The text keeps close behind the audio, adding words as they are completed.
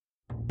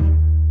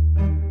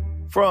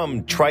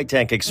From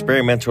TriTank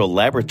Experimental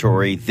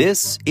Laboratory,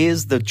 this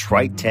is the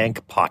TriTank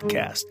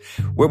Podcast,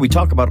 where we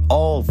talk about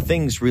all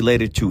things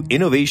related to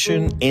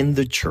innovation in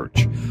the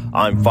church.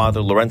 I'm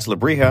Father Lorenzo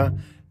Lebrija.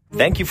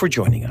 Thank you for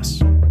joining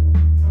us.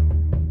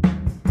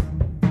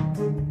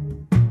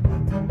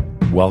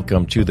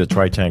 Welcome to the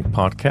TriTank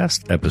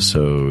Podcast,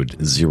 episode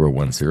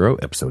 010,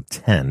 episode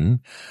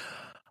 10,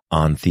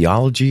 on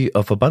Theology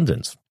of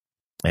Abundance.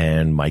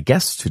 And my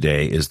guest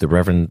today is the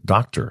Reverend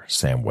Dr.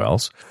 Sam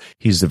Wells.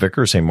 He's the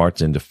vicar of St.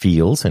 Martin's in the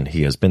Fields, and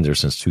he has been there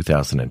since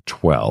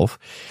 2012.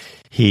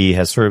 He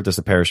has served as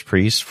a parish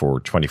priest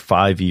for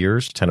 25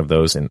 years, 10 of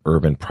those in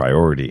urban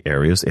priority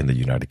areas in the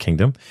United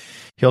Kingdom.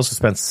 He also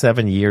spent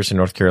 7 years in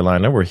North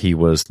Carolina, where he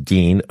was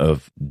dean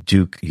of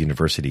Duke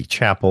University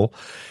Chapel.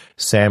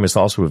 Sam is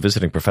also a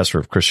visiting professor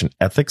of Christian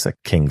ethics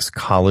at King's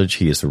College.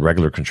 He is a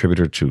regular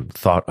contributor to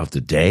Thought of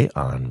the Day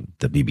on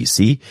the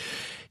BBC.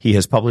 He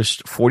has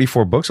published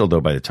 44 books, although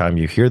by the time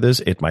you hear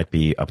this, it might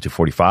be up to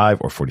 45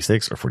 or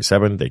 46 or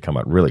 47. They come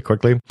out really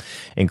quickly,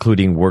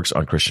 including works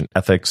on Christian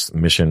ethics,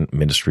 mission,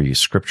 ministry,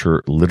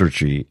 scripture,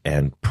 liturgy,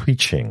 and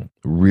preaching.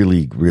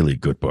 Really, really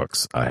good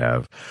books. I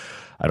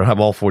don't have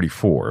all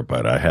 44,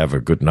 but I have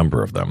a good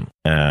number of them.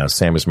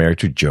 Sam is married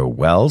to Jo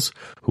Wells,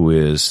 who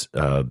is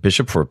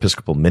Bishop for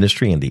Episcopal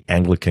Ministry in the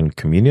Anglican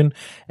Communion,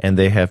 and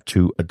they have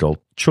 2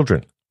 adult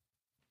children.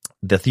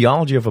 The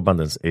Theology of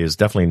Abundance is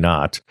definitely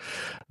not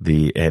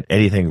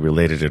anything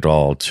related at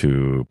all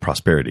to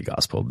prosperity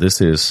gospel. This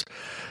is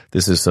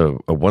a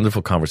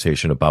wonderful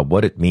conversation about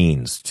what it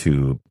means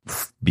to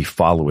be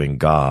following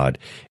God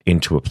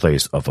into a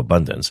place of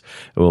abundance.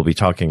 We'll be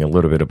talking a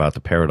little bit about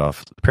the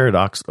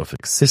paradox of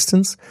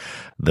existence,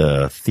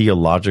 the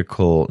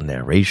theological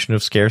narration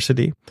of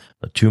scarcity,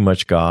 the too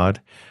much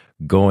God,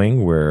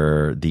 going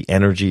where the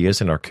energy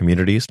is in our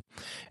communities.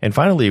 And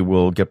finally,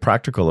 we'll get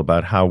practical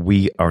about how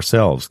we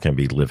ourselves can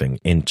be living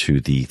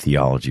into the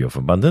theology of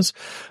abundance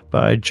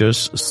by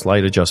just a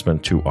slight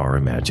adjustment to our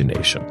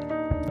imagination.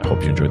 I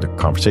hope you enjoyed the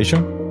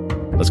conversation.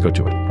 Let's go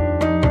to it.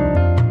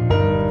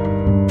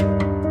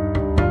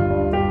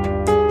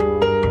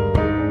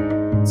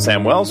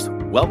 Sam Wells,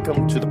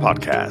 welcome to the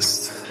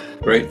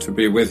podcast. Great to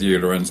be with you,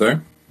 Lorenzo.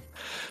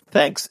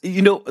 Thanks.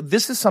 You know,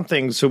 this is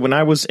something, so when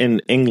I was in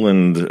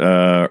England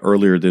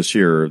earlier this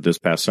year, this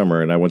past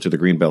summer, and I went to the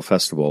Greenbelt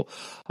Festival,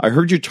 I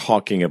heard you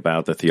talking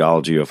about the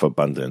theology of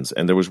abundance.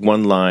 And there was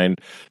one line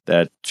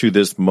that to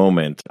this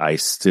moment, I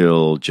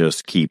still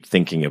just keep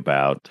thinking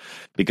about,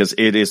 because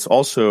it is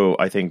also,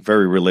 I think,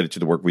 very related to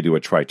the work we do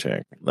at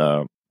TriTank.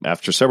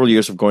 After several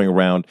years of going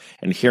around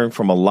and hearing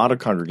from a lot of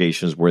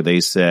congregations where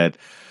they said,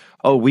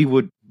 oh, we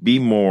would be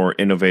more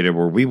innovative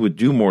or we would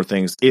do more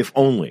things if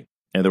only.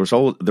 And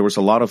there was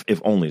a lot of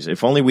if-onlys.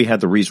 If only we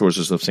had the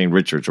resources of St.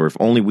 Richard's, or if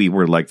only we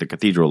were like the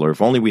cathedral, or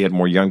if only we had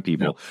more young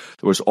people. Yeah.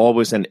 There was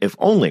always an if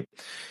only.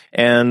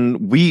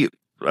 And we,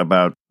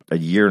 about a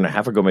year and a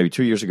half ago, maybe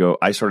 2 years ago,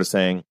 I started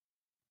saying,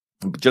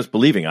 just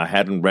believing, I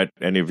hadn't read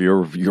any of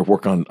your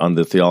work on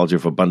the Theology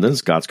of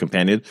Abundance, God's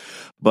Companion,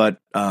 but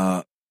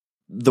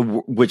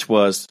which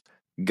was,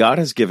 God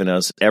has given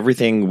us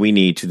everything we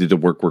need to do the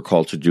work we're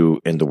called to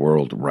do in the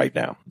world right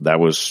now. That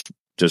was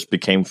just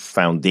became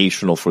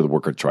foundational for the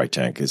work of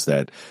TriTank, is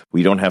that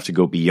we don't have to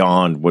go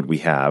beyond what we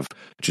have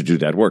to do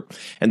that work.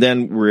 And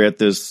then we're at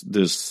this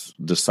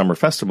summer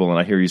festival, and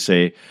I hear you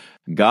say,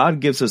 God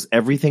gives us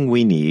everything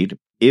we need.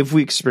 If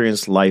we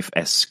experience life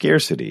as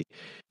scarcity,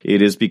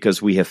 it is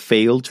because we have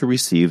failed to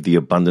receive the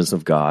abundance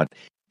of God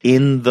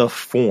in the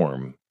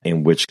form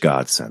in which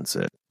God sends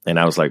it. And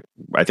I was like,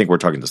 I think we're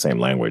talking the same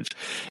language.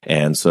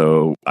 And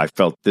so I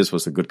felt this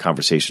was a good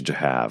conversation to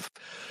have.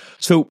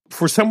 So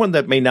for someone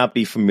that may not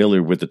be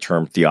familiar with the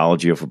term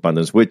theology of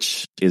abundance,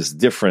 which is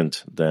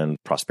different than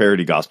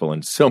prosperity gospel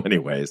in so many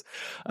ways,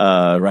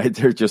 right?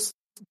 They're just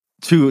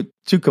two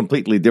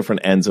completely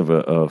different ends of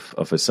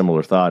a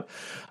similar thought.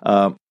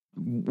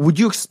 Would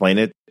you explain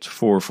it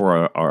for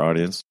our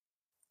audience?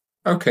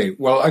 Okay,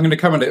 well, I'm going to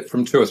come at it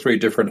from 2 or 3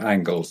 different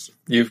angles.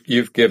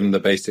 You've given the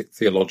basic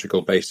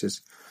theological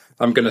basis.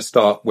 I'm going to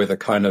start with a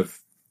kind of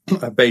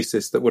a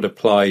basis that would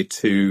apply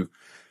to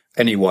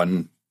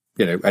anyone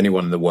in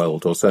the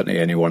world, or certainly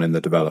anyone in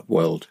the developed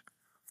world.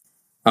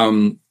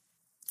 So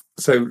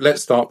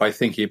let's start by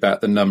thinking about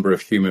the number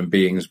of human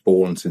beings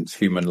born since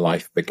human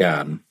life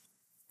began.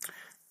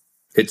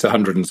 It's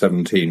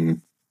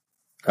 117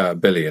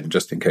 billion,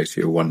 just in case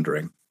you were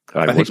wondering.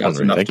 I think that's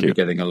enough to be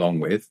getting along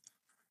with.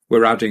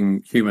 We're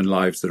adding human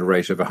lives at a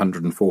rate of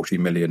 140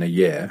 million a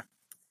year.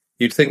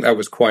 You'd think that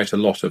was quite a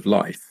lot of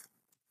life.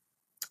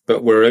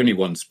 But we're only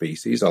one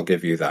species, I'll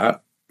give you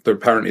that.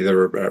 Apparently there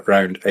are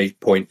around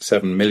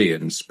 8.7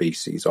 million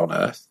species on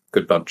Earth. A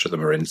good bunch of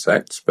them are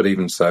insects, but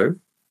even so,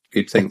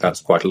 you'd think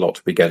that's quite a lot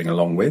to be getting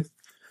along with.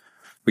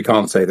 We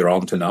can't say there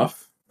aren't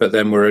enough, but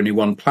then we're only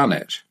one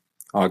planet.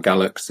 Our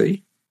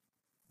galaxy,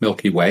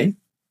 Milky Way,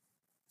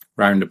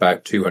 round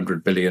about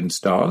 200 billion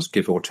stars,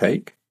 give or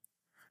take.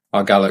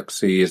 Our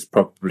galaxy is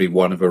probably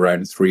one of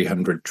around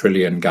 300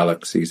 trillion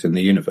galaxies in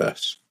the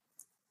universe.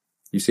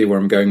 You see where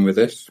I'm going with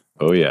this?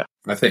 Oh, yeah.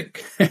 I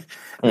think.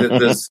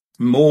 There's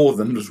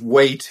there's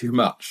way too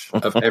much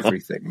of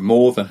everything,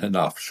 more than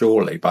enough,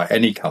 surely, by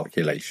any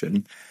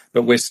calculation,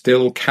 but we're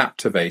still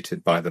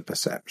captivated by the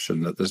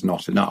perception that there's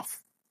not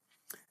enough.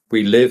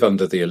 We live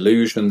under the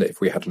illusion that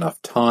if we had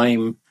enough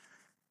time,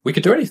 we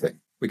could do anything.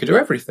 We could do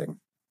everything.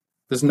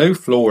 There's no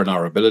flaw in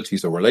our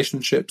abilities or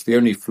relationships. The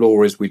only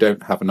flaw is we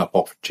don't have enough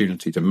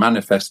opportunity to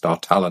manifest our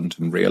talent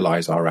and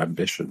realize our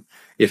ambition,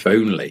 if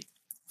only.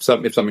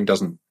 If something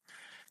doesn't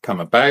come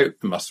about,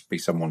 there must be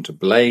someone to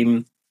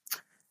blame.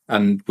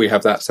 And we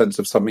have that sense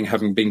of something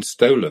having been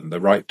stolen,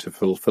 the right to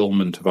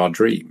fulfillment of our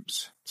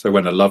dreams. So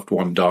when a loved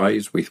one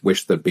dies, we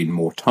wish there'd been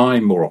more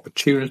time, more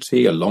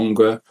opportunity, a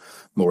longer,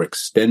 more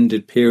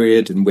extended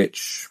period in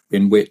which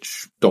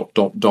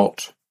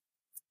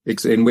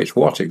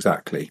what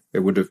exactly? It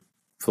would have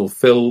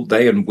fulfilled,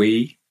 they and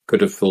we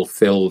could have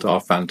fulfilled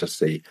our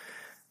fantasy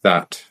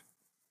that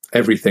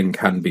everything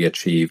can be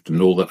achieved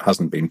and all that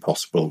hasn't been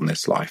possible in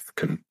this life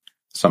can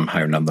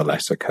somehow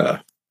nonetheless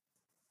occur.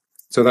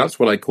 So that's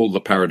what I call the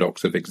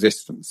paradox of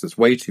existence. There's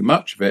way too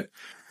much of it,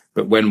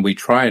 but when we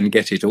try and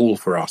get it all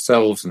for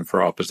ourselves and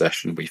for our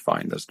possession, we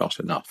find there's not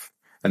enough.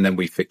 And then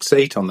we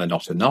fixate on the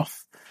not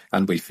enough,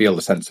 and we feel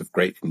a sense of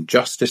great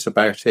injustice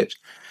about it,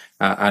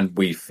 and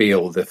we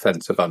feel the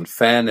sense of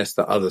unfairness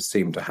that others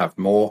seem to have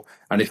more.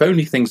 And if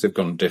only things had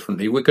gone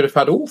differently, we could have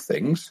had all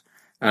things.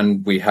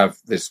 And we have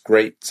this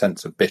great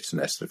sense of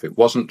bitterness. If it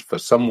wasn't for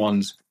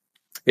someone's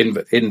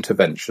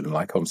intervention,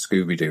 like on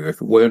Scooby-Doo,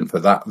 if it weren't for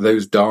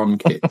those darn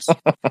kids,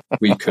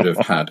 we could have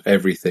had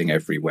everything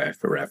everywhere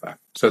forever.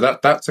 So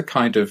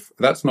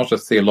that's not a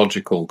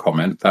theological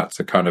comment. That's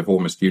a kind of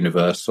almost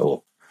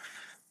universal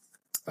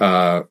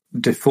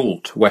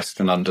default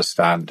Western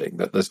understanding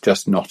that there's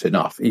just not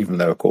enough, even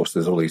though, of course,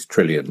 there's all these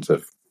trillions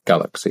of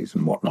galaxies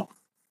and whatnot.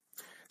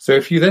 So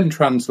if you then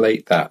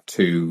translate that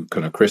to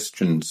kind of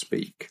Christian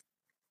speak,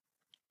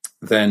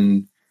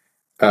 then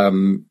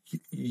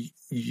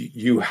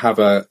you have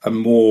a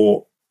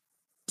more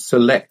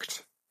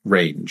select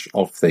range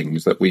of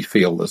things that we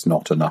feel there's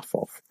not enough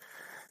of.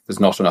 There's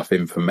not enough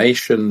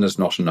information. There's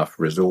not enough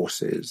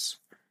resources.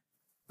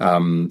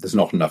 There's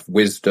not enough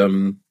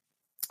wisdom.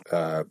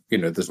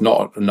 There's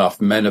not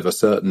enough men of a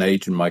certain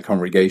age in my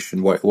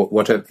congregation.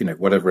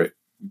 Whatever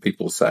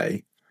people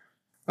say.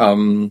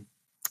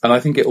 And I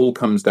think it all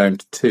comes down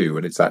to two,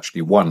 and it's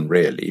actually one,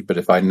 really. But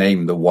if I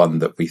name the one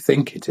that we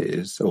think it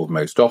is, or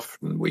most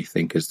often we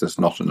think is there's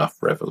not enough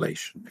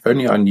revelation. If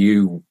only I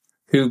knew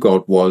who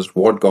God was,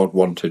 what God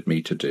wanted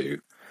me to do,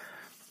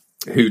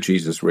 who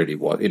Jesus really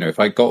was.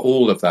 If I got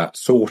all of that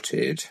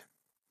sorted,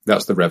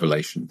 that's the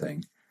revelation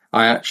thing.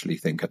 I actually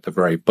think at the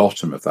very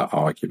bottom of that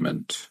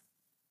argument,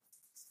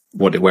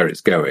 where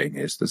it's going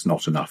is there's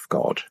not enough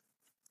God.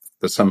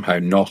 There's somehow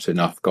not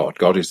enough God.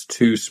 God is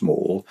too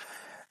small.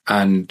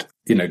 And,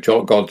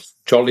 God's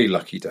jolly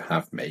lucky to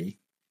have me.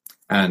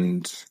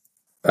 And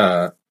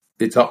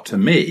it's up to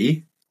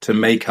me to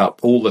make up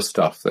all the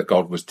stuff that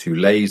God was too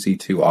lazy,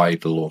 too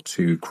idle, or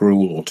too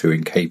cruel, or too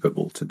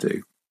incapable to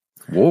do.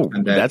 Whoa,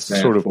 that's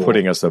sort of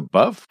putting us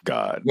above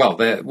God. Well,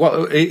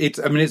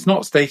 it's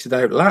not stated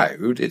out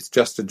loud. It's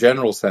just a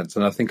general sense.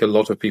 And I think a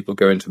lot of people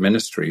go into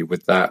ministry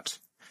with that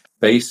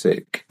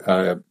basic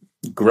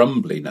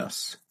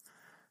grumbliness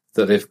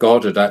that if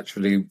God had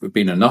actually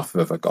been enough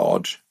of a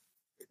God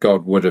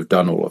would have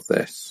done all of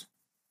this.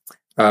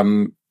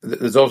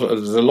 There's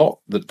a lot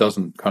that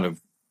doesn't kind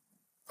of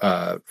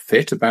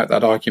fit about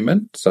that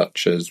argument,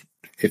 such as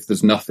if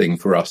there's nothing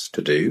for us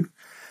to do,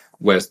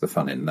 where's the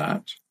fun in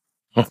that?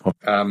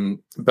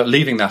 But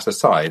leaving that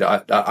aside,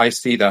 I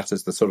see that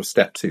as the sort of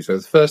step two. So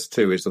the first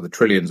two is the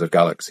trillions of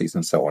galaxies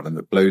and so on, and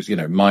that blows,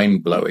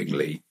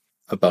 mind-blowingly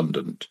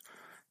abundant.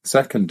 The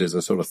second is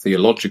a sort of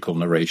theological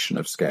narration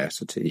of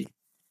scarcity.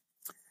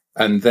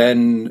 And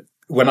then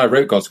when I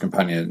wrote God's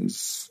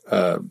Companions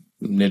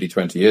nearly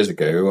 20 years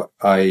ago,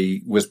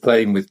 I was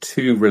playing with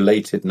two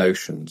related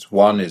notions.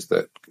 One is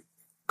that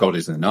God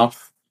is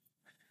enough.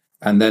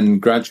 And then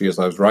gradually, as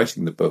I was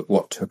writing the book,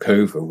 what took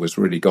over was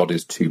really God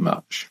is too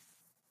much.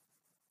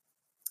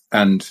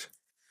 And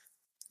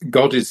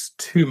God is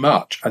too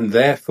much, and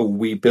therefore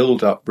we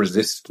build up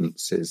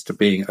resistances to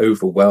being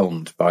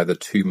overwhelmed by the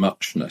too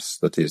muchness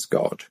that is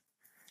God.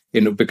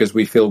 Because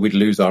we feel we'd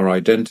lose our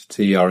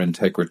identity, our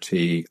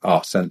integrity,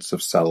 our sense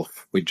of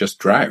self. We'd just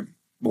drown,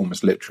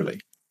 almost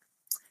literally.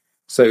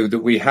 So that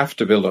we have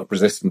to build up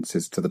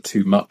resistances to the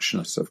too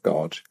muchness of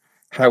God.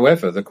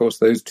 However, of course,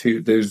 those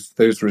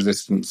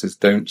resistances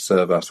don't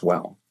serve us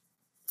well.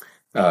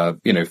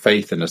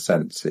 Faith, in a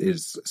sense,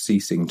 is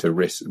ceasing to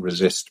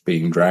resist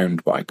being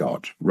drowned by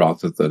God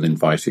rather than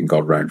inviting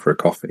God round for a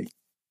coffee.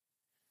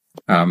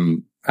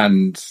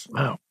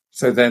 Wow.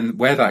 So then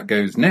where that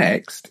goes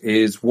next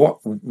is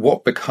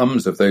what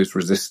becomes of those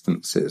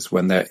resistances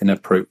when they're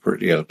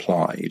inappropriately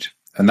applied.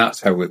 And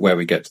that's where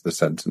we get to the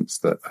sentence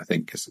that I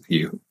think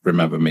you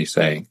remember me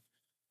saying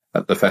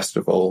at the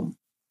festival,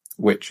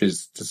 which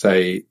is to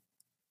say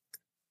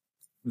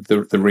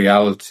the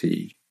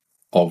reality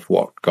of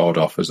what God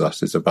offers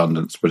us is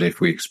abundance. But if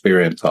we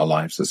experience our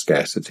lives as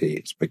scarcity,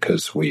 it's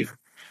because we've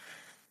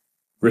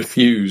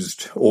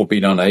refused or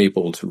been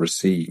unable to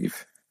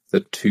receive the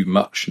too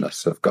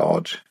muchness of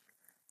God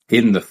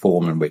in the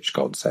form in which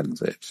God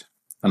sends it.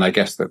 And I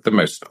guess that the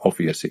most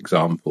obvious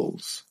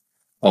examples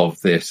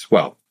of this,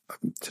 well,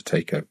 to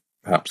take a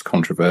perhaps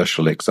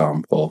controversial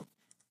example,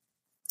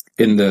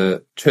 in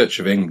the Church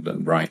of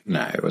England right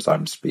now, as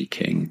I'm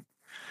speaking,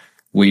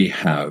 we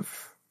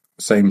have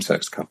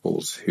same-sex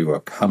couples who are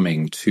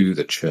coming to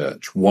the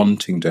church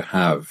wanting to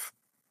have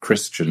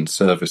Christian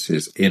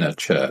services in a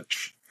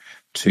church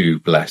to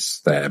bless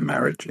their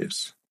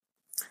marriages.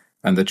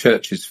 And the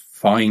church is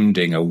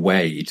finding a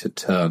way to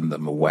turn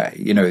them away.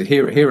 You know,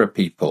 here are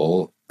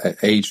people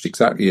aged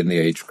exactly in the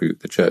age group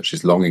the church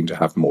is longing to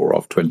have more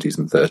of, 20s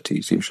and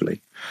 30s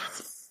usually,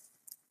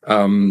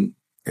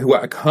 who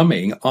are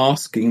coming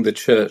asking the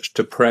church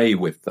to pray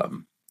with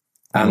them.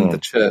 And the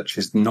church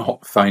is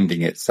not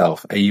finding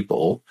itself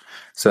able,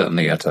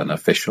 certainly at an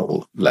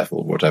official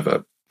level,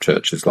 whatever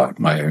churches like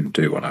my own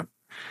do on an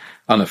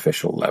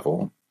unofficial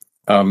level,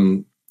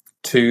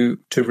 to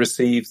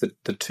receive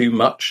the too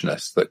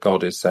muchness that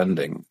God is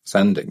sending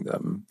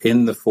them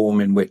in the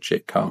form in which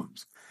it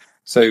comes.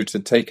 So to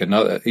take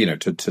another,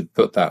 to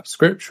put that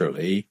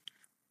scripturally,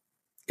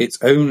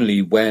 it's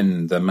only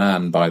when the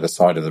man by the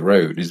side of the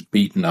road is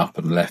beaten up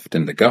and left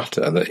in the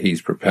gutter that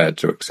he's prepared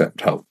to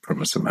accept help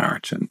from a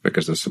Samaritan,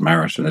 because a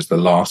Samaritan is the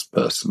last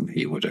person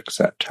he would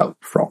accept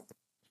help from.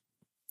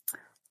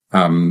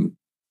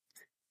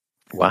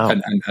 Wow.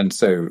 And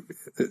so,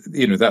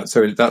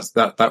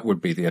 that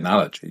would be the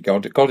analogy.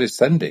 God is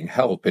sending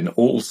help in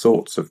all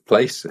sorts of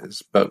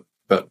places, but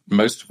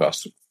most of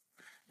us,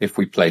 if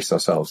we place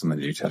ourselves in the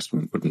New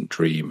Testament, wouldn't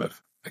dream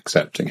of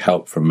accepting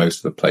help from most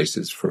of the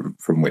places from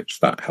which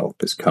that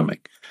help is coming.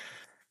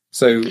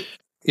 So,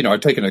 I've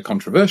taken a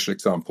controversial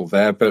example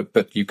there,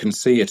 but you can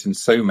see it in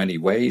so many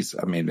ways.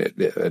 I mean,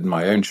 in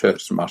my own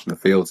church, St Martin in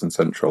the Fields in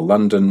central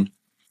London,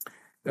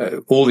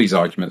 all these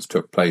arguments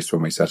took place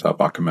when we set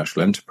up our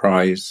commercial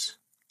enterprise.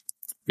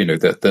 Yes,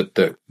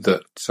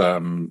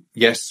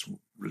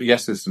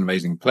 it's an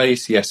amazing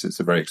place. Yes, it's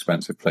a very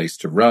expensive place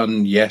to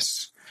run.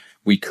 Yes,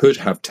 we could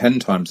have 10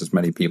 times as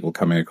many people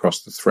coming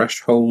across the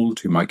threshold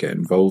who might get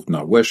involved in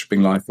our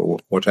worshipping life or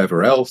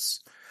whatever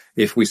else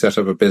if we set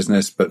up a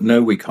business. But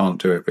no, we can't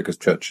do it because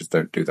churches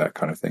don't do that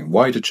kind of thing.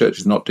 Why do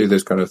churches not do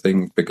those kind of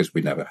things? Because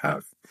we never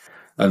have.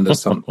 And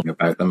there's something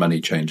about the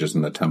money changes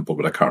in the temple,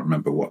 but I can't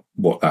remember what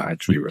that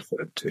actually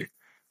referred to.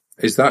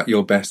 Is that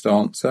your best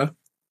answer?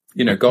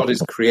 God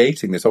is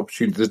creating this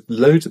opportunity. There's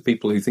loads of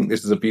people who think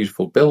this is a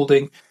beautiful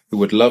building, who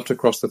would love to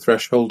cross the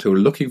threshold, who are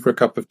looking for a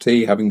cup of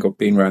tea, having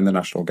been around the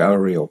National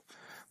Gallery or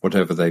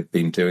whatever they've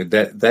been doing.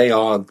 They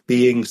are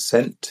being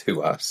sent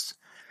to us,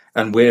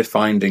 and we're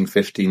finding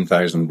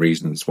 15,000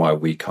 reasons why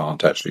we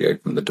can't actually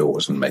open the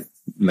doors and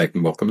make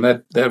them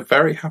welcome. They're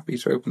very happy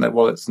to open their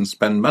wallets and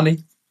spend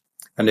money.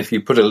 And if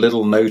you put a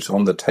little note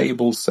on the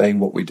table saying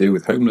what we do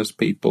with homeless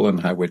people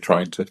and how we're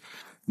trying to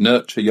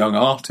nurture young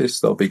artists,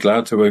 they'll be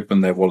glad to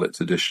open their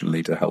wallets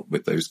additionally to help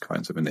with those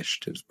kinds of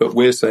initiatives. But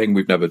we're saying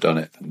we've never done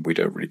it and we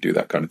don't really do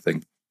that kind of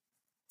thing.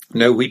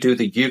 No, we do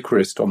the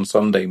Eucharist on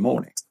Sunday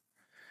morning.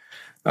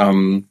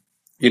 And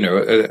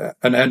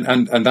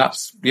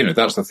that's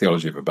the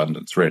theology of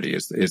abundance, really,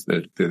 is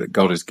that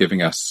God is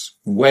giving us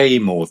way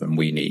more than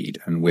we need,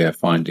 and we're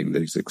finding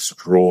these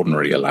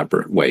extraordinary,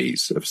 elaborate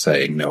ways of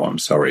saying, no, I'm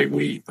sorry,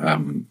 we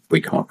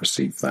can't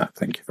receive that.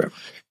 Thank you very much.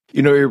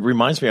 It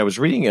reminds me, I was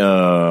reading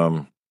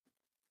a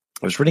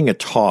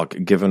talk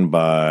given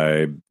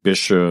by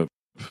Bishop,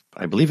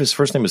 I believe his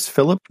first name is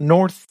Philip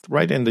North,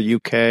 right, in the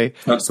UK.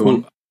 That's the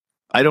one.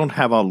 I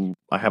have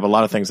a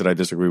lot of things that I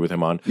disagree with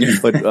him on,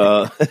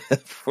 but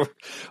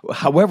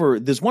however,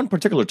 there's one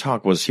particular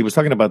talk he was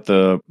talking about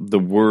the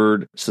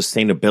word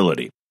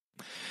sustainability,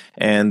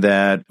 and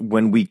that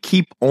when we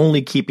keep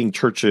only keeping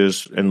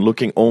churches and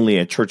looking only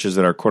at churches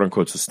that are quote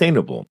unquote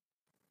sustainable,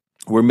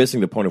 we're missing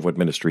the point of what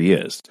ministry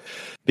is,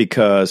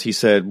 because he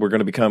said we're going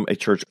to become a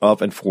church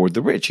of and for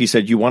the rich. He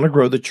said, you want to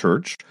grow the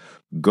church,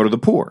 go to the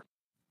poor.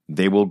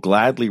 They will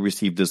gladly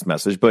receive this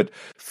message. But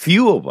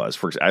few of us,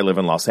 I live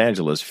in Los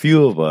Angeles,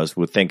 few of us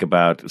would think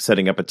about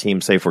setting up a team,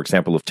 say, for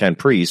example, of 10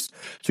 priests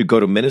to go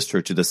to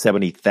minister to the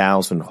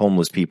 70,000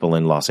 homeless people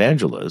in Los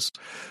Angeles.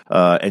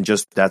 And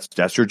just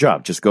that's your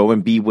job. Just go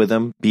and be with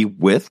them,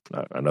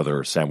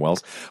 another Sam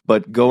Wells,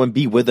 but go and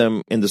be with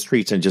them in the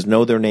streets and just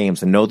know their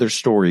names and know their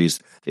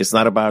stories. It's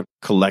not about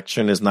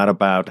collection. It's not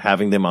about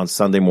having them on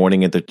Sunday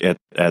morning at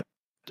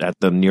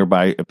the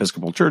nearby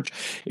Episcopal church.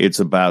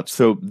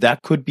 So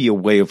that could be a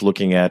way of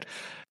looking at,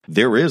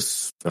 there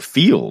is a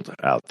field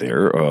out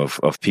there of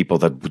people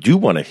that do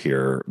want to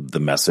hear the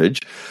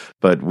message,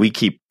 but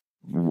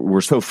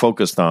we're so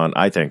focused on,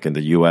 I think, in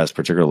the U.S.,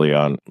 particularly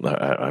on,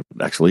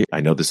 actually,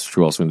 I know this is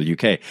true also in the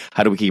U.K.,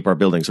 how do we keep our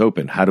buildings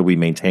open? How do we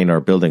maintain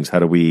our buildings?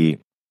 And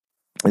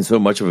so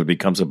much of it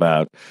becomes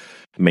about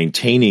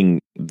maintaining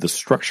the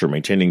structure,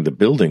 maintaining the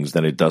buildings,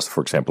 than it does, for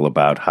example,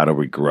 about how do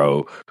we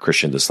grow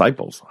Christian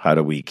disciples? How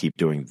do we keep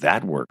doing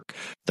that work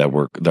that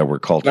we're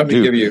called to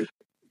do?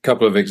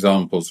 couple of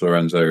examples,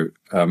 Lorenzo,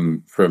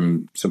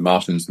 from St.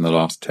 Martin's in the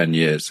last 10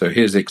 years. So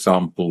here's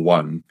example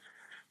one.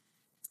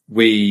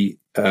 We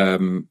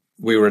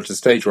were at a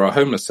stage where our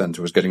homeless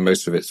centre was getting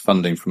most of its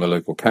funding from the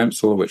local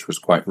council, which was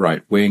quite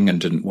right-wing and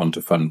didn't want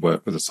to fund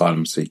work with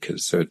asylum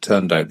seekers. So it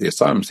turned out the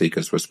asylum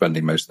seekers were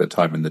spending most of their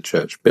time in the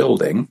church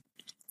building,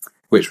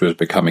 which was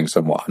becoming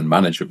somewhat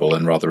unmanageable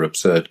and rather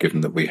absurd given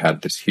that we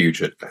had this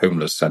huge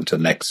homeless centre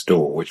next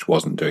door, which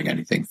wasn't doing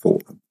anything for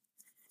them.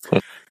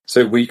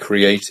 So we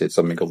created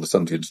something called the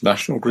Sunday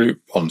International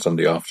Group on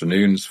Sunday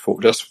afternoons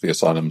just for the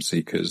asylum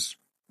seekers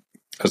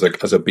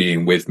as a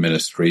being with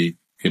ministry,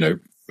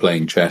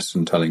 playing chess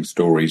and telling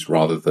stories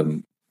rather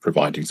than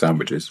providing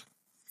sandwiches.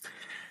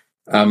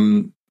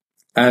 And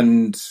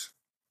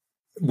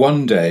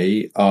one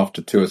day,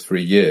 after 2 or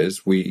 3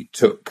 years, we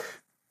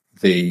took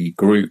the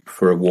group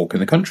for a walk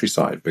in the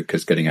countryside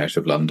because getting out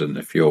of London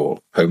if you're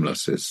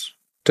homeless is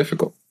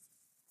difficult.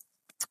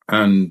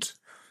 And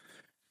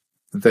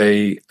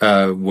they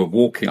were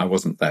walking, I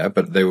wasn't there,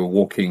 but they were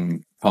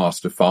walking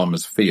past a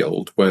farmer's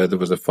field where there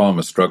was a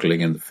farmer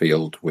struggling in the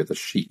field with a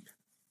sheep.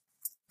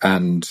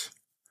 And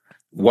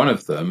one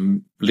of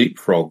them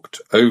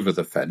leapfrogged over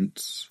the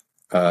fence,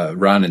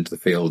 ran into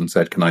the field and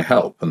said, "Can I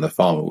help?" And the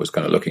farmer was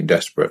kind of looking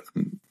desperate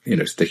and,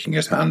 sticking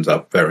his hands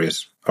up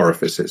various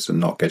orifices and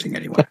not getting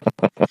anywhere.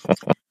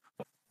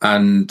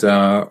 And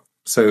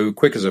so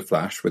quick as a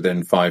flash,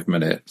 within 5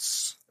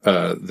 minutes,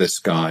 this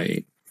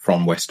guy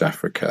from West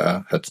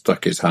Africa had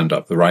stuck his hand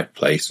up the right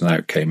place and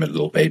out came a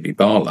little baby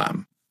bar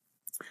lamb.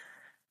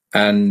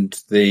 And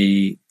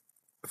the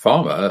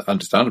farmer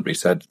understandably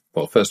said,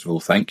 "Well, first of all,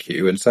 thank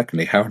you. And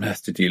secondly, how on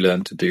earth did you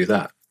learn to do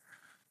that?"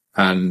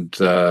 And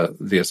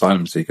the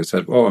asylum seeker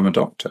said, "Well, I'm a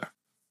doctor."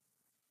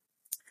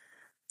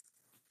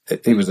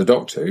 He was a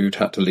doctor who'd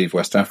had to leave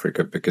West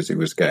Africa because he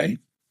was gay.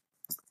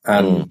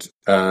 And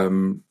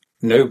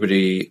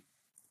nobody,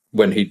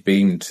 when he'd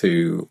been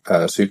to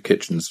soup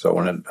kitchens and so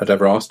on, had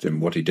ever asked him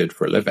what he did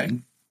for a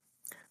living.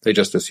 They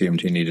just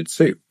assumed he needed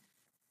soup.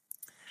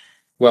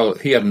 Well,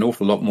 he had an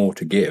awful lot more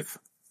to give.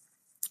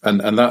 And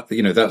that,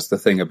 that's the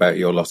thing about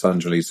your Los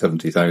Angeles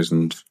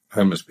 70,000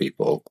 homeless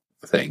people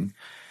thing.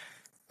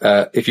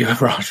 If you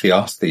ever actually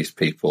ask these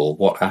people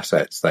what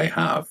assets they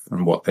have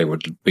and what they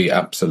would be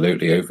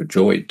absolutely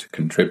overjoyed to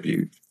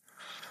contribute.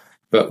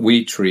 But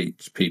we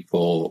treat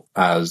people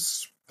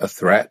as a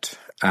threat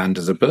and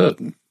as a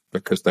burden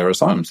because they're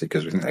asylum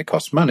seekers. We think they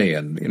cost money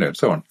and,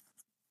 so on.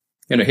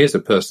 Here's a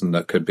person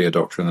that could be a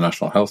doctor in the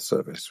National Health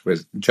Service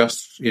with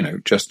just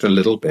a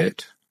little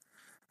bit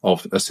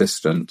of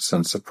assistance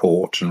and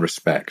support and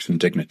respect and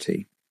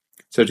dignity.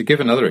 So to give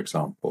another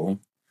example,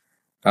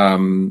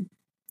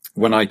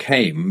 when I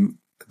came,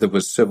 there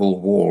was civil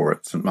war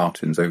at St.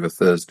 Martin's over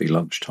Thursday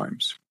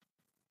lunchtimes.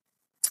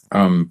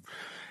 And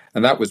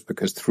that was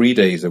because 3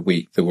 days a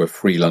week there were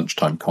free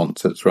lunchtime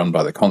concerts run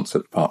by the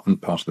concert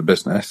department, part of the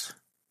business.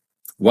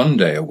 1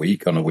 day a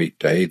week, on a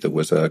weekday, there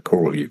was a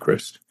choral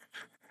Eucharist.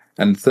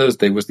 And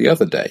Thursday was the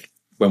other day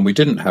when we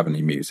didn't have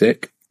any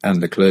music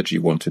and the clergy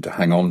wanted to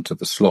hang on to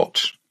the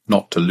slot,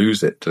 not to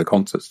lose it to the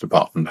concerts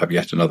department, have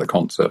yet another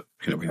concert.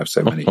 We have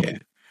so many here.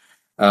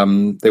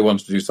 They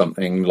wanted to do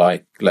something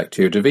like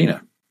Lectio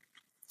Divina.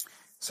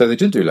 So they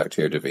did do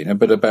Lectio Divina,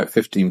 but about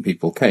 15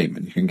 people came,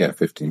 and you can get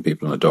 15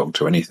 people and a dog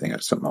to anything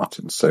at St.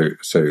 Martin's. So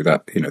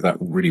that, that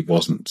really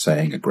wasn't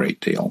saying a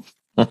great deal.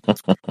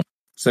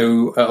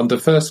 So on the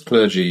first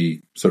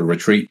clergy sort of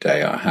retreat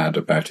day I had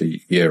about a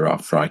year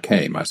after I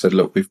came, I said,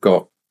 look, we've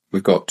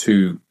got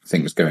two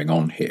things going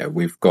on here.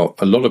 We've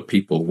got a lot of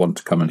people who want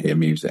to come and hear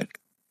music,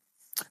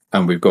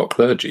 and we've got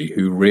clergy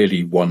who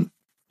really want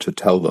to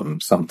tell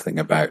them something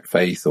about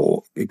faith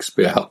or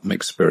help them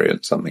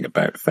experience something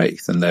about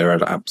faith. And they're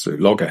at absolute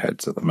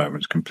loggerheads at the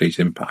moment, complete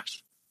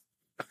impasse.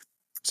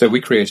 So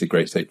we created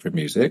Great Sacred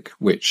Music,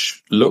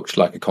 which looked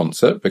like a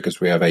concert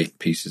because we have 8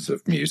 pieces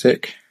of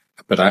music,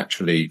 but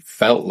actually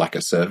felt like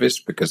a service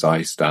because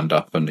I stand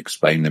up and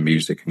explain the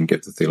music and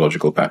give the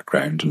theological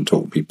background and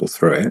talk people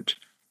through it.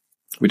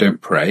 We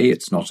don't pray.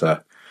 It's not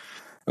a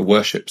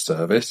worship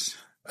service.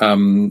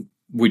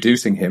 We do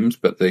sing hymns,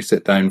 but they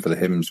sit down for the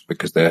hymns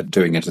because they're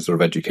doing it as a sort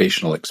of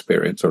educational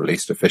experience, or at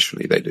least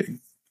officially they do.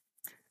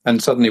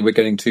 And suddenly we're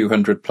getting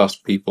 200 plus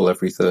people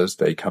every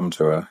Thursday come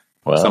to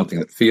something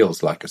that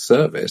feels like a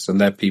service,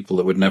 and they're people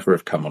that would never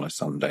have come on a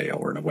Sunday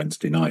or on a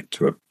Wednesday night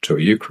to a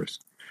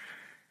Eucharist.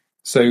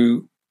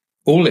 So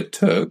all it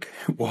took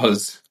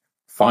was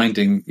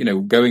finding,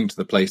 going to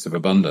the place of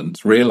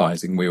abundance,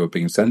 realizing we were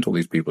being sent all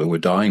these people who were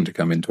dying to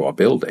come into our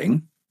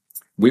building.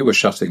 We were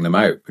shutting them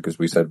out because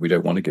we said, we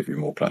don't want to give you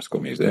more classical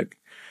music.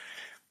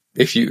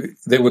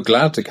 They were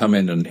glad to come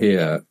in and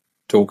hear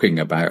talking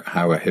about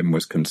how a hymn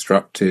was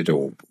constructed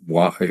or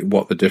what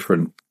the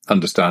different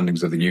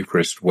understandings of the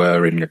Eucharist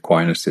were in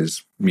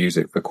Aquinas's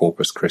music for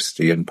Corpus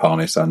Christi and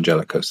Parnis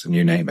Angelicus, and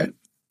you name it.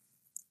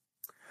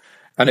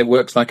 And it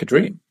works like a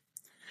dream.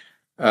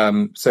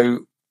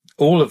 So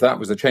all of that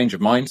was a change of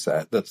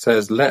mindset that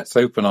says, let's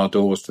open our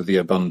doors to the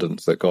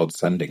abundance that God's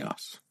sending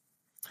us.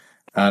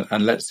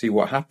 and let's see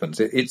what happens.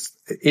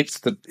 It's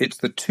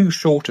the too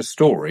short a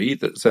story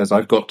that says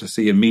I've got to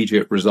see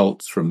immediate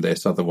results from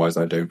this, otherwise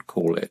I don't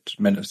call it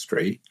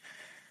ministry.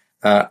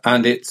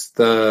 And it's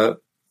the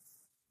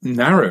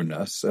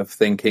narrowness of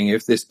thinking,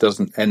 if this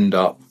doesn't end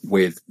up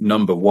with,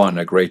 number one,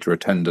 a greater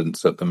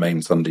attendance at the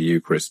main Sunday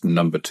Eucharist, and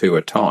number two,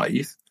 a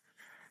tithe,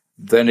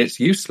 then it's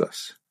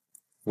useless.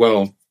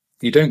 Well,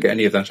 you don't get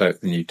any of that out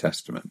of the New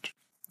Testament.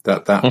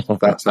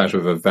 That's out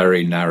of a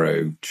very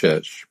narrow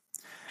church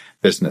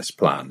business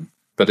plan,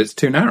 but it's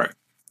too narrow.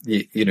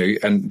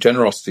 And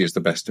generosity is the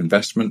best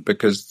investment,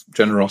 because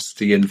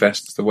generosity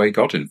invests the way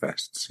God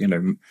invests.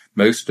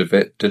 Most of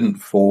it didn't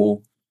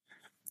fall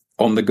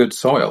on the good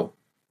soil,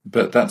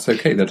 but that's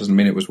okay. That doesn't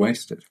mean it was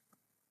wasted.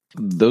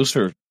 Those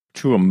are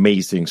two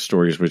amazing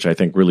stories, which I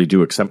think really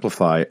do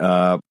exemplify.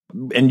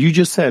 And you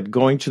just said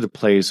going to the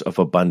place of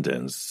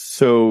abundance.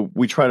 So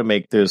we try to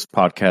make this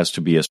podcast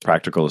to be as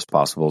practical as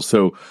possible.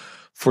 So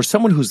for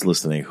someone who's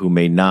listening who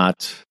may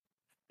not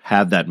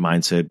have that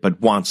mindset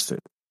but wants to,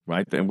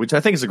 right? And which I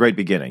think is a great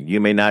beginning.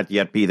 You may not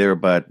yet be there,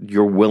 but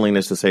your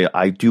willingness to say,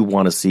 I do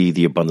want to see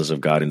the abundance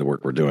of God in the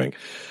work we're doing.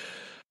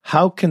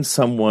 How can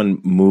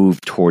someone move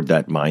toward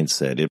that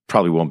mindset? It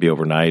probably won't be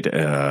overnight,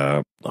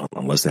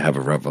 unless they have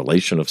a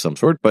revelation of some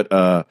sort.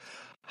 But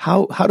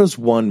how does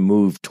one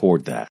move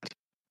toward that?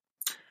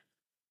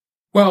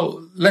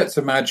 Well, let's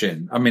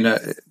imagine. I mean, I'm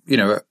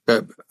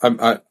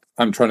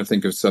trying to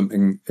think of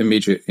something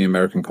immediate in the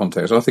American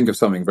context. I think of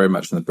something very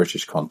much in the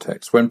British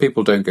context. When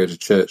people don't go to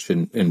church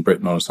in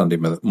Britain on a Sunday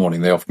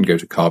morning, they often go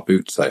to car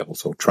boot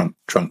sales or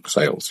trunk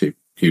sales.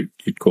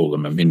 You'd call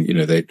them. I mean,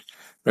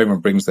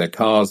 everyone brings their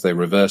cars, they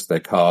reverse their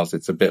cars.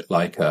 It's a bit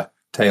like a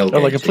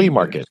tailgate. Like a flea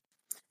market.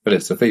 But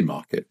it's a flea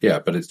market, yeah,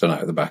 but it's done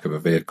out of the back of a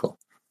vehicle.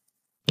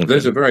 Okay.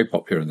 Those are very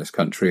popular in this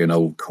country, and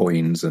old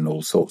coins and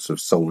all sorts of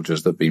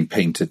soldiers that have been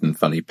painted in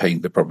funny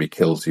paint that probably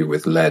kills you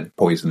with lead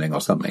poisoning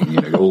or something.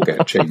 You all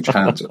get change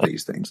hands at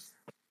these things.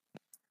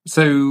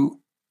 So,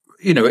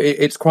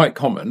 it's quite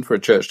common for a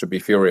church to be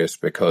furious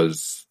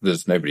because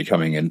there's nobody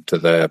coming into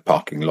their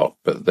parking lot,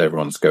 but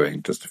everyone's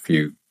going just a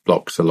few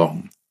blocks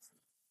along.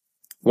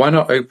 Why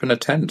not open a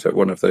tent at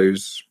one of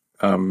those,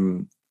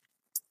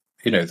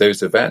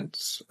 those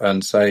events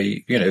and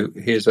say,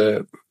 here's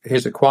a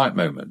quiet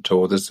moment,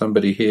 or there's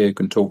somebody here who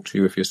can talk to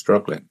you if you're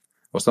struggling,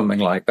 or something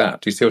like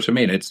that. Do you see what I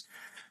mean? It's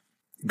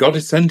God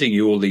is sending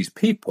you all these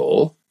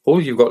people. All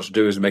you've got to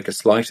do is make a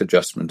slight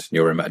adjustment in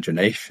your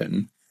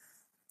imagination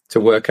to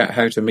work out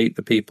how to meet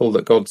the people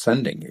that God's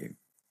sending you.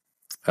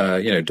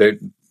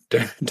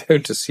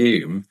 Don't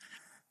assume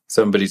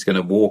somebody's going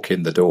to walk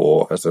in the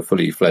door as a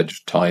fully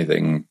fledged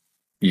tithing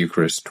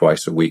Eucharist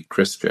twice a week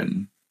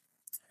Christian.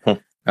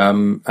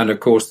 And of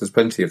course, there's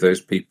plenty of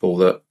those people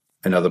that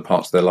in other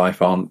parts of their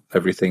life aren't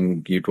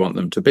everything you'd want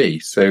them to be.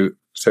 So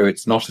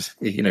it's not,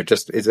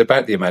 it's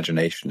about the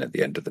imagination at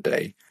the end of the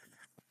day,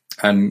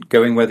 and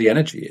going where the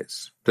energy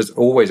is. There's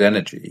always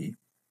energy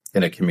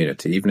in a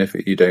community, even if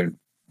you don't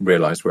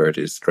realize where it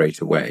is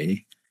straight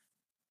away.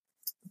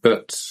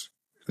 But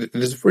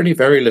there's really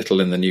very little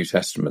in the New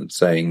Testament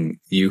saying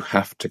you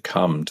have to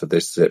come to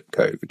this zip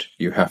code,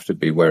 you have to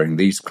be wearing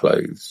these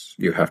clothes,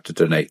 you have to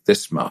donate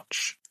this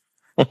much,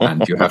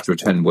 and you have to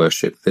attend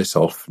worship this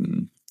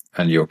often,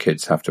 and your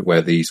kids have to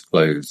wear these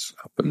clothes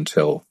up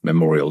until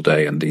Memorial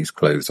Day and these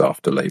clothes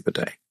after Labor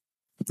Day.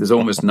 There's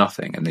almost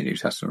nothing in the New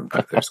Testament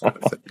about those kind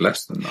of things,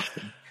 less than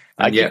nothing.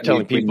 And yet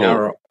we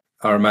narrow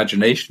our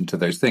imagination to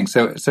those things.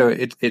 So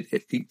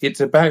it's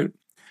about,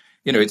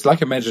 it's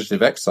like a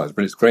meditative exercise,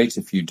 but it's great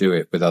if you do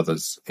it with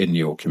others in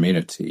your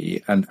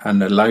community and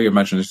allow your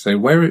imagination to say,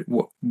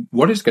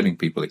 what is getting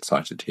people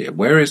excited here?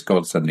 Where is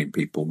God sending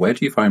people? Where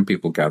do you find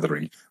people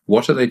gathering?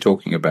 What are they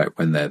talking about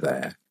when they're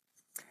there?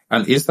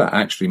 And is that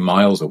actually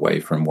miles away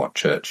from what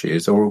church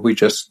is, or are we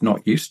just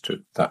not used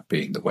to that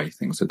being the way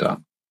things are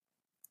done?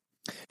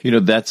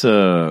 That's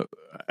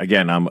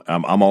again,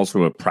 I'm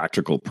also a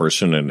practical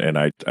person, and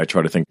I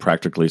try to think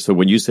practically. So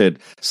when you said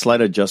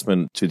slight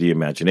adjustment to the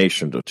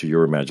imagination, to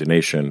your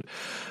imagination,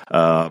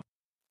 I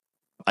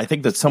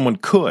think that someone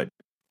could,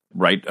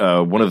 right?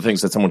 One of the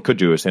things that someone could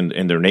do is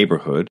in their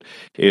neighborhood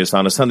is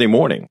on a Sunday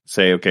morning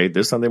say, okay,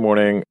 this Sunday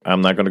morning,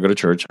 I'm not going to go to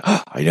church.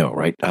 I know,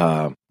 right?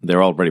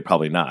 They're already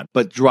probably not.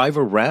 But drive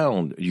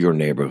around your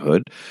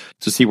neighborhood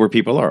to see where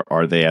people are.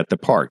 Are they at the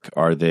park?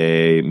 Are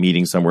they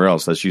meeting somewhere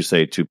else? As you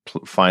say, to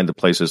find the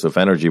places of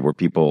energy where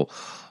people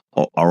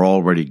are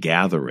already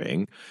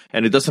gathering.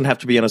 And it doesn't have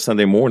to be on a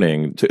Sunday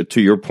morning.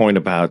 To your point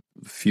about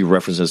a few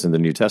references in the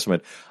New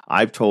Testament,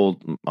 I've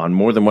told on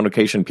more than one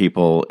occasion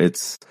people,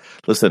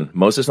 listen,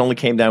 Moses only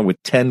came down with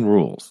 10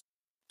 rules.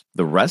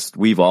 The rest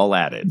we've all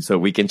added, so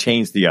we can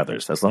change the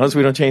others. As long as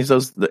we don't change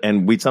those,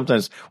 and we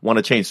sometimes want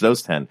to change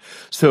those 10.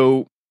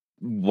 So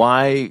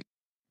I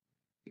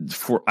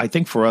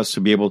think for us to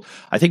be able,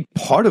 I think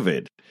part of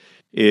it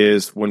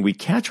is when we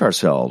catch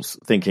ourselves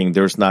thinking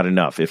there's not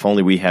enough, if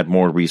only we had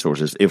more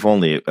resources, if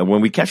only,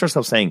 when we catch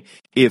ourselves saying,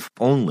 if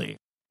only,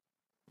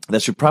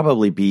 that should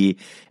probably be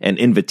an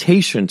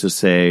invitation to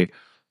say,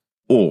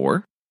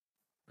 or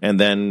and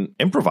then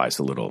improvise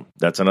a little.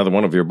 That's another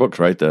one of your books,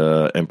 right?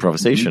 The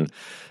improvisation.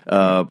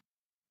 Mm-hmm.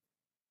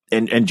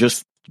 And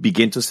just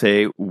begin to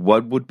say,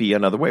 what would be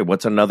another way?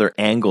 What's another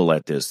angle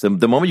at this? The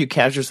moment you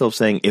catch yourself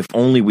saying, if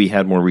only we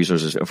had more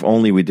resources, if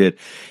only we did.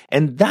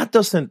 And that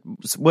doesn't,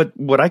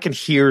 what I can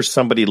hear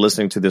somebody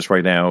listening to this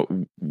right now,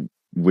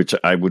 which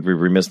I would be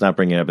remiss not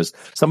bringing up, is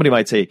somebody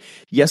might say,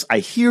 yes, I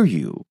hear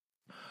you,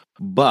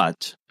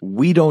 but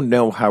we don't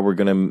know how we're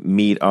going to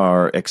meet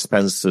our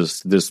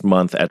expenses this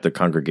month at the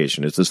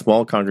congregation. It's a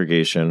small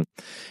congregation,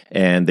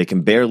 and they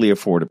can barely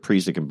afford a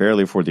priest. They can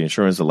barely afford the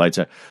insurance, the lights.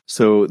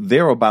 So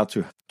they're about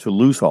to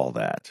lose all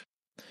that.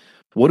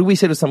 What do we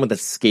say to someone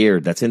that's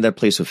scared, that's in that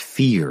place of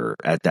fear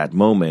at that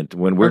moment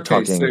when we're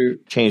talking,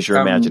 change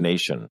your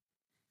imagination?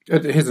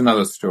 Here's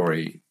another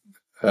story.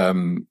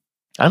 I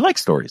like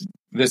stories.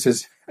 This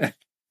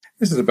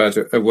is about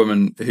a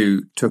woman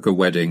who took a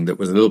wedding that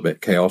was a little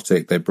bit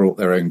chaotic. They brought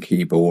their own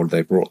keyboard.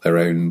 They brought their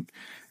own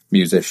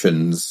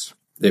musicians.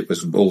 It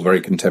was all very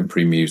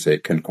contemporary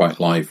music and quite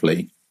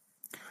lively.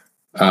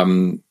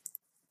 And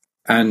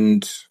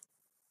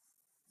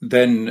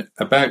then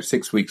about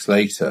 6 weeks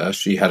later,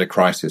 she had a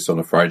crisis on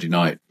a Friday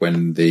night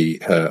when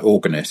her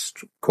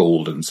organist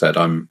called and said,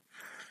 I'm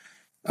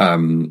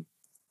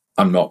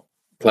not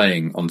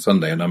playing on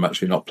Sunday, and I'm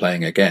actually not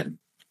playing again.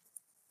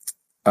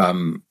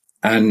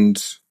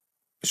 And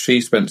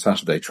she spent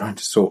Saturday trying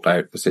to sort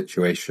out the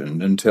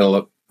situation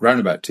until around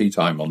about tea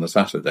time on the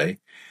Saturday,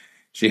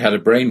 she had a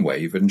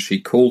brainwave and she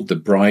called the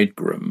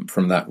bridegroom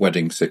from that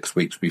wedding 6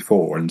 weeks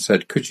before and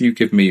said, could you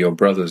give me your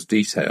brother's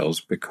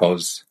details?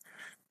 Because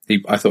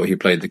I thought he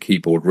played the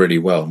keyboard really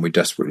well and we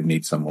desperately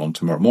need someone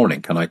tomorrow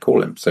morning. Can I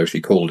call him? So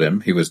she called him.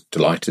 He was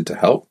delighted to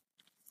help.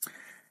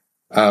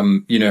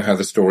 You know how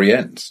the story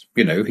ends.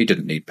 You know, he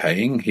didn't need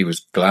paying. He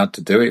was glad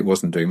to do it. He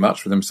wasn't doing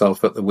much with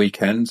himself at the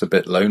weekends, a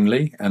bit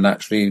lonely, and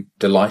actually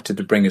delighted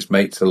to bring his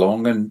mates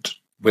along. And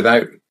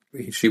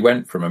she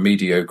went from a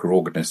mediocre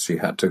organist who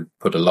had to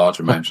put a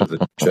large amount of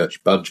the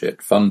church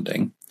budget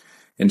funding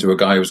into a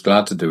guy who was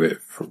glad to do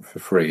it for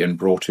free and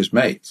brought his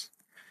mates.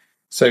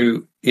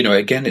 So, you know,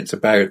 again, it's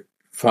about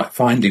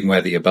finding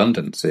where the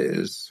abundance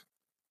is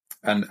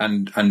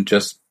and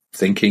just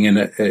thinking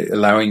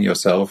allowing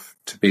yourself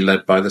to be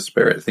led by the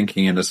Spirit,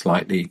 thinking in a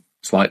slightly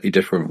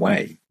different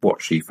way.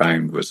 What she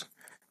found was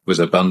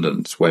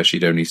abundance where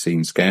she'd only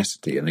seen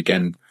scarcity. And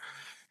again,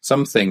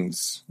 some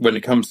things, when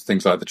it comes to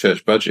things like the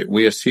church budget,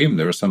 we assume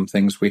there are some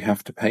things we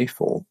have to pay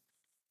for.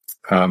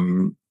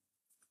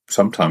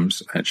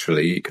 Sometimes,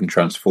 actually, it can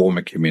transform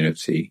a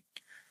community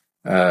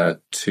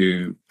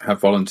to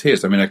have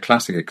volunteers. I mean, a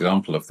classic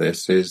example of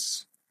this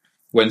is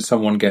when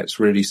someone gets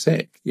really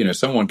sick. You know,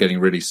 someone getting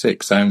really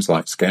sick sounds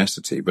like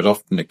scarcity, but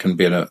often it can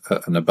be an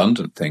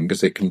abundant thing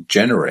because it can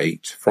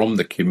generate from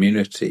the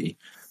community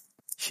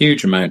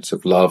huge amounts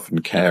of love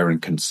and care and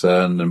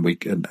concern,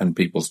 and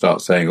people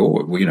start saying,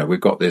 "Oh, you know,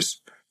 we've got this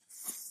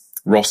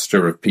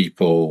roster of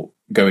people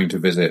going to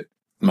visit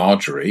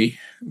Marjorie.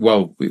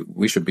 Well,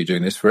 we should be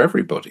doing this for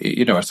everybody."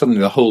 You know,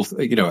 suddenly the whole,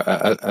 you know,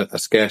 a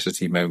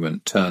scarcity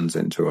moment turns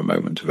into a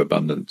moment of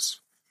abundance.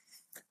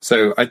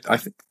 So I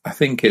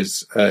think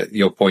is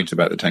your point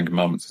about the Ten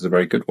Commandments is a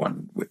very good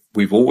one.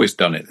 We've always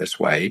done it this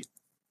way,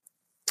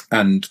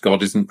 and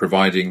God isn't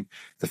providing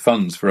the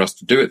funds for us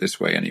to do it this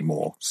way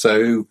anymore.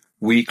 So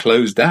we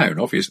close down.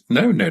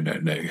 No,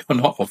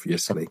 not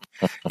obviously.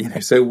 You know,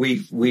 so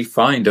we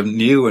find a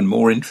new and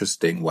more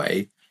interesting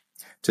way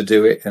to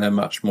do it in a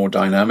much more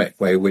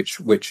dynamic way, which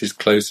is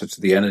closer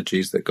to the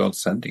energies that God's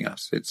sending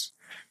us. It's,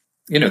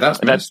 you know,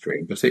 that's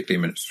ministry,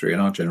 particularly ministry in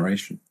our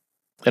generation.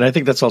 And I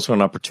think that's also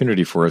an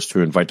opportunity for us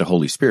to invite the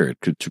Holy Spirit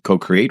to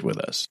co-create with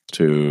us,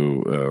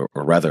 or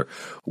rather,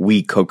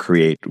 we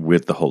co-create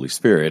with the Holy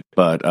Spirit.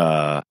 But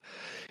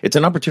it's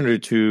an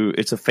opportunity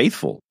it's a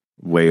faithful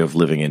way of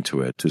living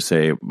into it, to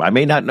say, I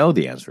may not know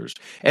the answers.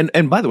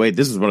 And by the way,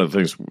 this is one of the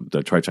things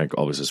that Tri-Tank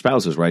always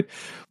espouses, right?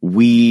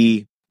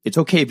 It's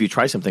okay if you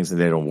try some things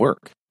and they don't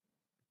work.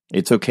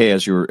 It's okay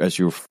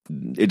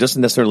it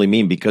doesn't necessarily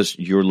mean because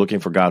you're looking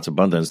for God's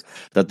abundance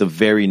that the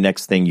very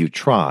next thing you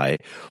try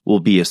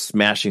will be a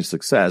smashing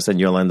success and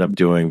you'll end up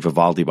doing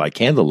Vivaldi by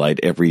candlelight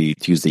every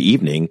Tuesday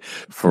evening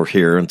for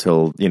here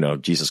until, you know,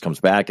 Jesus comes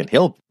back, and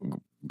he'll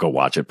go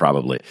watch it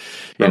probably,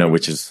 you know,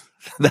 which is,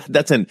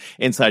 that's an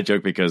inside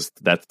joke because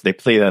they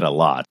play that a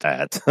lot.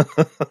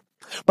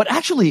 But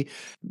actually,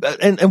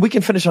 and we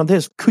can finish on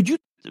this. Could you?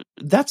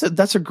 That's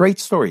a great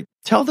story.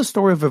 Tell the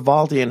story of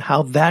Vivaldi and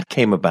how that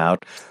came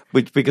about,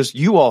 because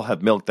you all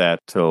have milked that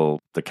till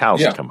the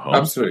cows come home.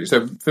 Absolutely.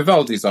 So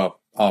Vivaldi's our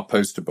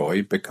poster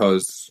boy,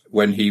 because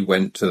when he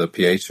went to the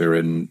Pieta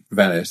in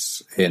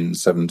Venice in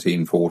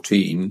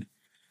 1714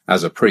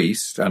 as a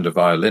priest and a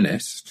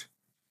violinist,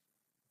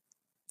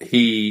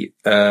 he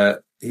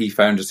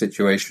found a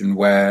situation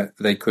where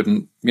they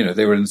couldn't, you know,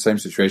 they were in the same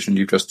situation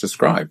you just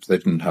described. They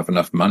didn't have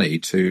enough money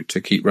to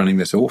keep running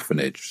this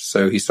orphanage.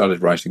 So he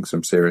started writing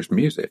some serious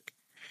music.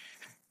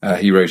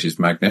 He wrote his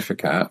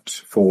Magnificat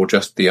for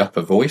just the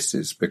upper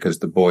voices, because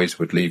the boys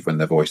would leave when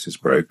their voices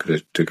broke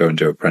to go and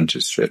do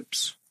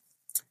apprenticeships.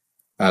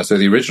 So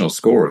the original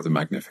score of the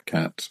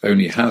Magnificat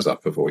only has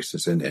upper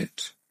voices in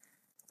it.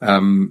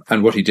 And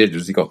what he did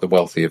was he got the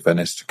wealthy of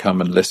Venice to come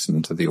and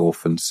listen to the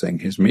orphans sing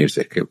his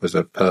music. It was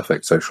a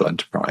perfect social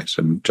enterprise,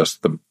 and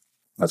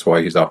that's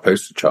why he's our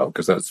poster child,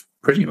 because that's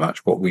pretty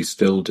much what we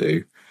still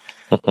do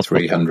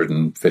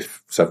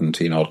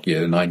 317 odd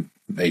years,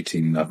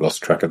 18, I've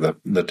lost track of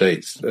the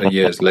dates,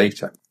 years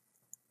later.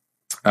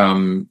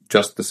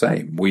 Just the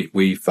same.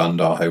 We fund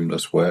our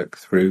homeless work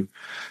through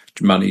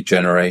money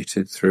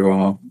generated through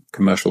our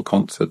commercial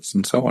concerts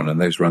and so on,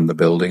 and those run the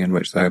building in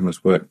which the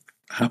homeless work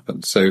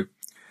happens. So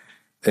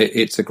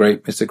it's a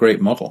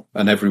great model,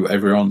 and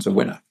everyone's a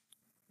winner,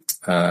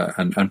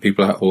 and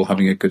people are all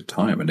having a good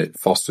time, and it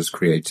fosters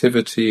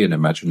creativity and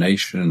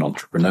imagination and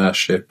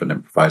entrepreneurship and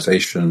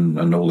improvisation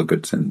and all the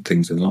good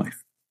things in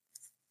life.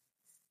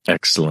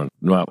 Excellent.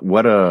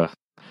 Well,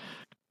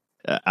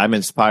 I'm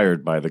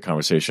inspired by the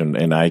conversation,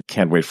 and I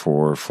can't wait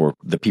for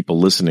the people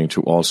listening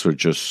to also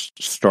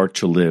just start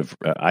to live.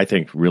 I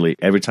think really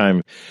every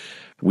time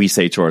we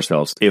say to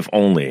ourselves, if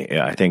only,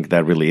 I think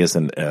that really is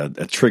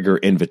a trigger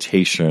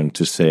invitation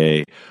to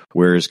say,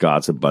 where is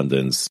God's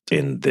abundance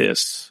in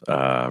this,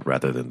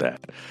 rather than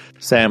that.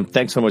 Sam,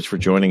 thanks so much for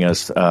joining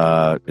us.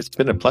 It's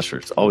been a pleasure.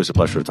 It's always a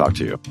pleasure to talk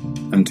to you.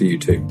 And to you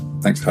too.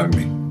 Thanks for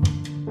having me.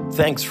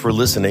 Thanks for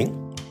listening.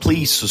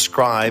 Please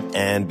subscribe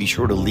and be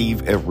sure to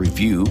leave a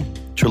review.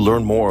 To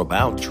learn more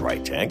about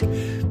TriTank,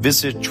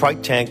 visit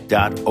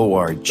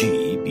tritank.org.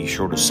 Be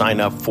sure to sign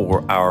up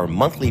for our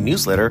monthly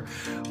newsletter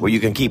where you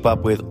can keep up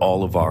with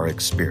all of our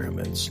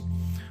experiments.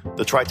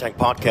 The TriTank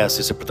podcast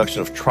is a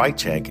production of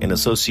TriTank in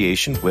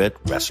association with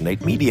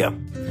Resonate Media.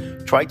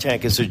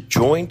 TriTank is a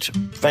joint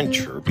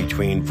venture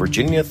between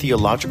Virginia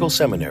Theological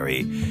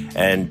Seminary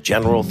and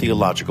General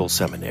Theological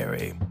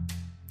Seminary.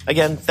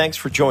 Again, thanks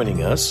for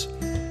joining us.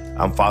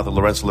 I'm Father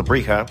Lorenzo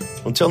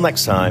Lebrija. Until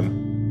next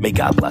time, may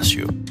God bless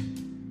you.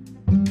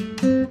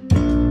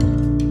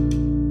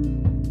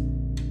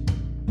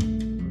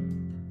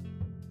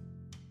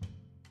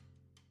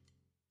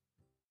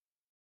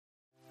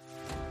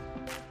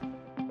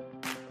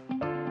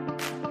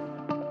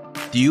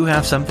 Do you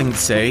have something to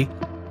say?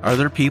 Are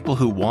there people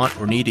who want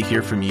or need to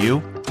hear from you?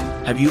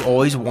 Have you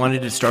always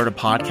wanted to start a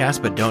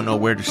podcast but don't know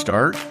where to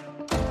start?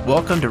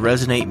 Welcome to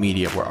Resonate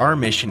Media, where our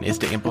mission is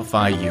to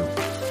amplify you.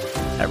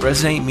 At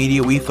Resonate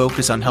Media, we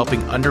focus on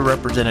helping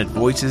underrepresented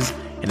voices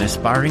and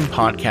aspiring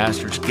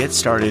podcasters get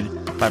started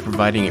by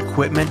providing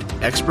equipment,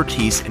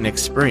 expertise, and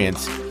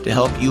experience to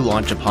help you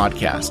launch a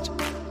podcast.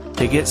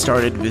 To get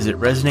started, visit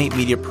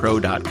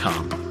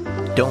ResonateMediaPro.com.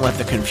 Don't let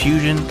the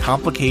confusion,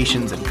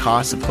 complications, and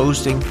costs of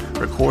hosting,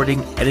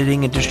 recording,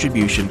 editing, and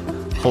distribution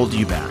hold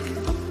you back.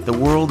 The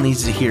world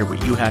needs to hear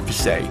what you have to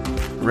say.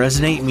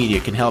 Resonate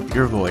Media can help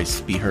your voice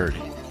be heard.